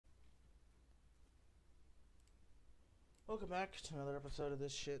Welcome back to another episode of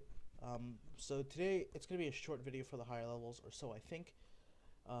this shit. So today it's going to be a short video for the higher levels, or so I think.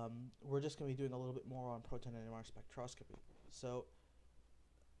 We're just going to be doing a little bit more on proton NMR spectroscopy. So,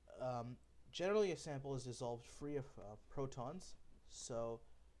 generally a sample is dissolved free of protons. So,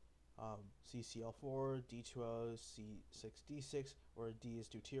 CCl4, D2O, C6D6, or D is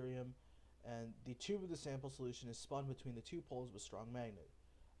deuterium. And the tube of the sample solution is spun between the two poles with strong magnet,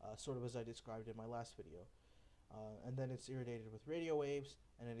 sort of as I described in my last video. And then it's irradiated with radio waves,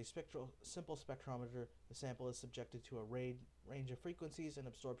 and in a simple spectrometer, the sample is subjected to a range of frequencies and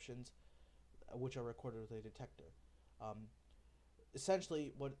absorptions, which are recorded with a detector.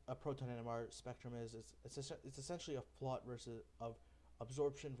 Essentially, what a proton NMR spectrum is it's essentially a plot of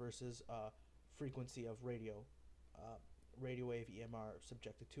absorption versus frequency of radio wave EMR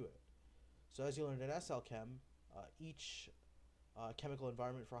subjected to it. So as you learned in SL Chem, each chemical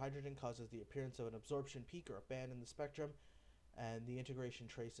environment for hydrogen causes the appearance of an absorption peak or a band in the spectrum, and the integration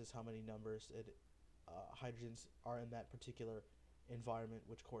traces how many numbers hydrogens are in that particular environment,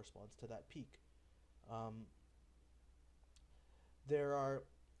 which corresponds to that peak. There are,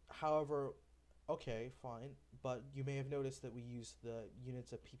 however, okay, fine, but you may have noticed that we use the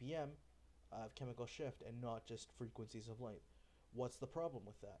units of ppm of chemical shift and not just frequencies of length. What's the problem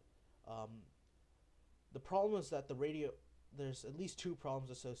with that? The problem is that there's at least two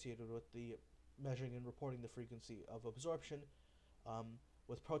problems associated with the measuring and reporting the frequency of absorption.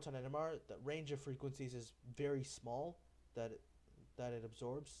 With proton NMR, the range of frequencies is very small that it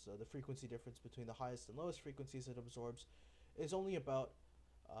absorbs. So the frequency difference between the highest and lowest frequencies it absorbs is only about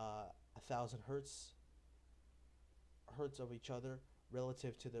 1,000 hertz of each other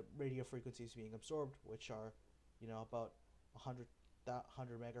relative to the radio frequencies being absorbed, which are, about 100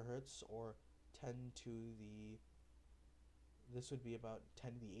 megahertz, or 10 to the this would be about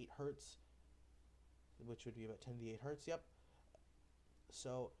 10 to the 8 hertz, which would be about 10 to the 8 hertz, yep.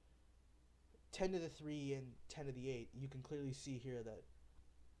 So 10 to the 3 and 10 to the 8, you can clearly see here that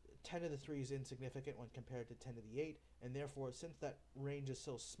 10 to the 3 is insignificant when compared to 10 to the 8, and therefore, since that range is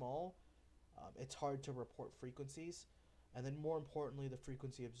so small, it's hard to report frequencies. And then more importantly, the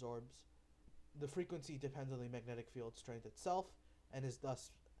frequency depends on the magnetic field strength itself, and is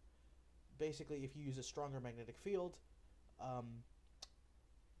thus, basically, if you use a stronger magnetic field,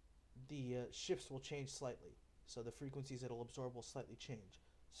 the shifts will change slightly. So the frequencies it'll absorb will slightly change.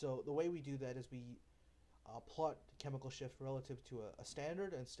 So the way we do that is we plot chemical shift relative to a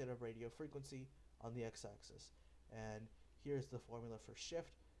standard instead of radio frequency on the x-axis. And here's the formula for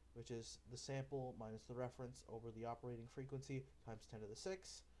shift, which is the sample minus the reference over the operating frequency times 10 to the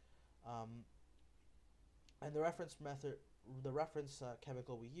 6. And the reference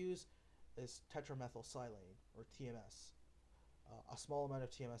chemical we use is tetramethylsilane, or TMS. A small amount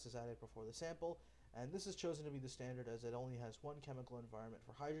of TMS is added before the sample, and this is chosen to be the standard as it only has one chemical environment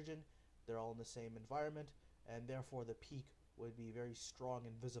for hydrogen. They're all in the same environment, and therefore the peak would be very strong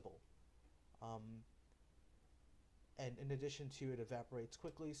and visible. And in addition to, it evaporates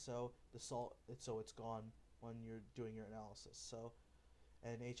quickly, so it's gone when you're doing your analysis. So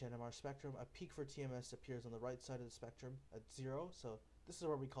in HNMR spectrum, a peak for TMS appears on the right side of the spectrum at 0, so this is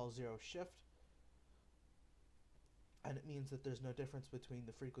what we call zero shift. And it means that there's no difference between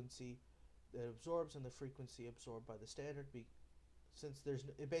the frequency that absorbs and the frequency absorbed by the standard.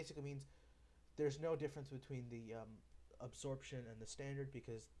 It basically means there's no difference between the absorption and the standard,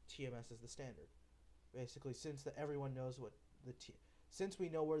 because TMS is the standard. Basically, since everyone knows since we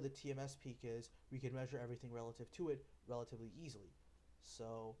know where the TMS peak is, we can measure everything relative to it relatively easily.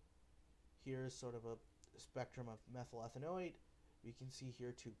 So here's sort of a spectrum of methyl ethanoate. We can see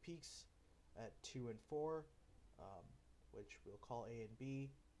here two peaks at 2 and 4. Which we'll call A and B.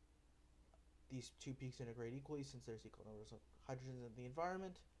 These two peaks integrate equally since there's equal numbers of hydrogens in the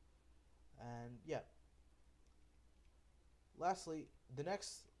environment. And yeah. Lastly, the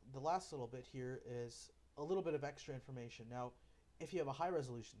last little bit here is a little bit of extra information. Now, if you have a high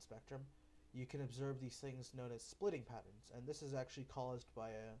resolution spectrum, you can observe these things known as splitting patterns, and this is actually caused by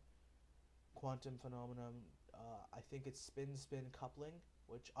a quantum phenomenon. I think it's spin-spin coupling,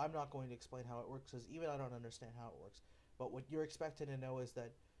 which I'm not going to explain how it works, because even I don't understand how it works. But what you're expected to know is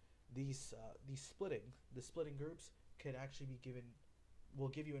that the splitting groups can actually will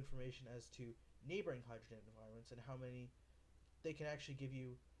give you information as to neighboring hydrogen environments, and how many. They can actually give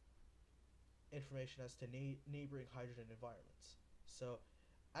you information as to neighboring hydrogen environments. So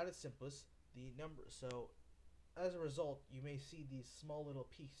at its simplest, so as a result, you may see these small little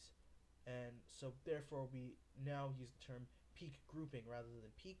peaks, and so therefore we now use the term peak grouping rather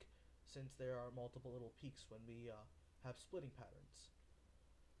than peak, since there are multiple little peaks when we have splitting patterns.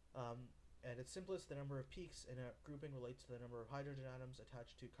 At its simplest, the number of peaks in a grouping relates to the number of hydrogen atoms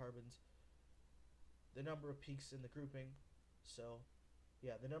attached to carbons. The number of peaks in the grouping, so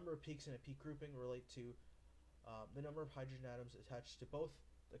yeah, the number of peaks in a peak grouping relate to the number of hydrogen atoms attached to both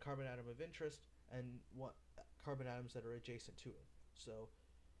the carbon atom of interest and what carbon atoms that are adjacent to it. So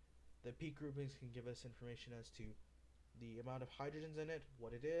the peak groupings can give us information as to the amount of hydrogens in it,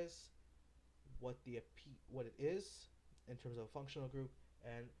 what it is, what it is in terms of a functional group,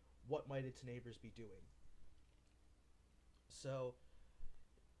 and what might its neighbors be doing. So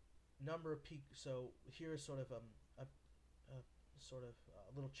number of peak. So here is sort of a sort of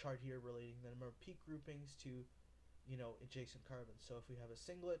a little chart here relating the number of peak groupings to adjacent carbons. So if we have a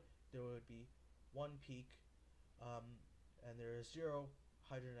singlet, there would be one peak, and there are 0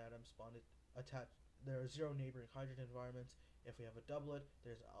 hydrogen atoms bonded attached. There are 0 neighboring hydrogen environments. If we have a doublet,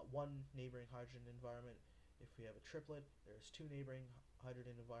 there's one neighboring hydrogen environment. If we have a triplet, there's 2 neighboring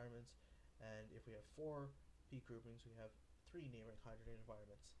hydrogen environments, and if we have 4 peak groupings, we have 3 neighboring hydrogen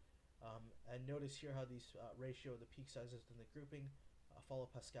environments. And notice here how these ratio of the peak sizes in the grouping follow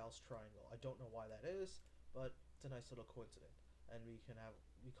Pascal's triangle. I don't know why that is, but it's a nice little coincidence. And we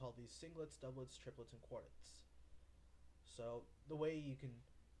call these singlets, doublets, triplets, and quartets. So the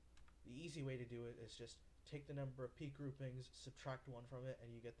easy way to do it is just take the number of peak groupings, subtract 1 from it, and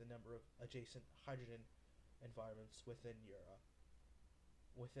you get the number of adjacent hydrogen environments within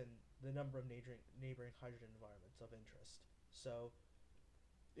the number of neighboring hydrogen environments of interest. So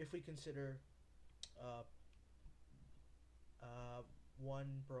if we consider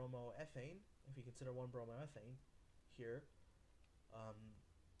 1-bromoethane, here,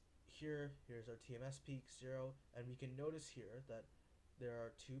 here's our TMS peak 0, and we can notice here that there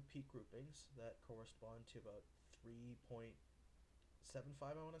are 2 peak groupings that correspond to about 3.75,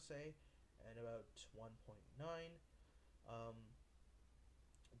 I want to say, and about 1.9.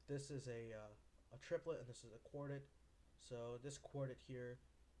 This is a triplet, and this is a quartet. So this quartet here,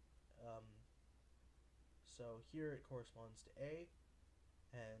 so here it corresponds to A,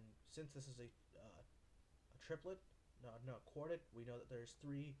 and since this is a triplet, no quartet, we know that there's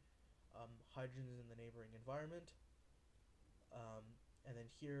 3 hydrogens in the neighboring environment, and then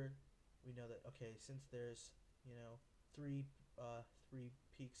here we know that since there's 3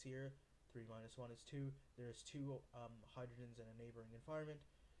 peaks here, 3 minus 1 is 2. There's 2 hydrogens in a neighboring environment,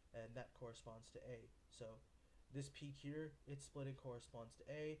 and that corresponds to A. So this peak here, its splitting corresponds to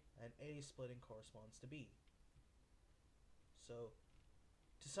A, and A splitting corresponds to B. So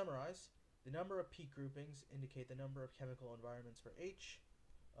to summarize, the number of peak groupings indicate the number of chemical environments for H.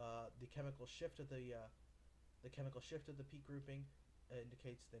 The chemical shift of the peak grouping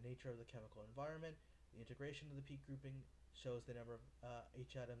indicates the nature of the chemical environment. The integration of the peak grouping shows the number of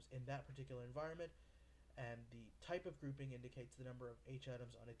H atoms in that particular environment, and the type of grouping indicates the number of H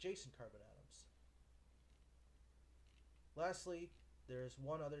atoms on adjacent carbon atoms. Lastly, there's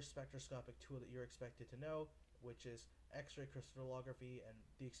one other spectroscopic tool that you're expected to know, which is X-ray crystallography, and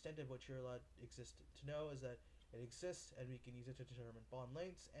the extent of what you're allowed to know is that it exists, and we can use it to determine bond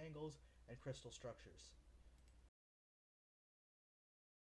lengths, angles, and crystal structures.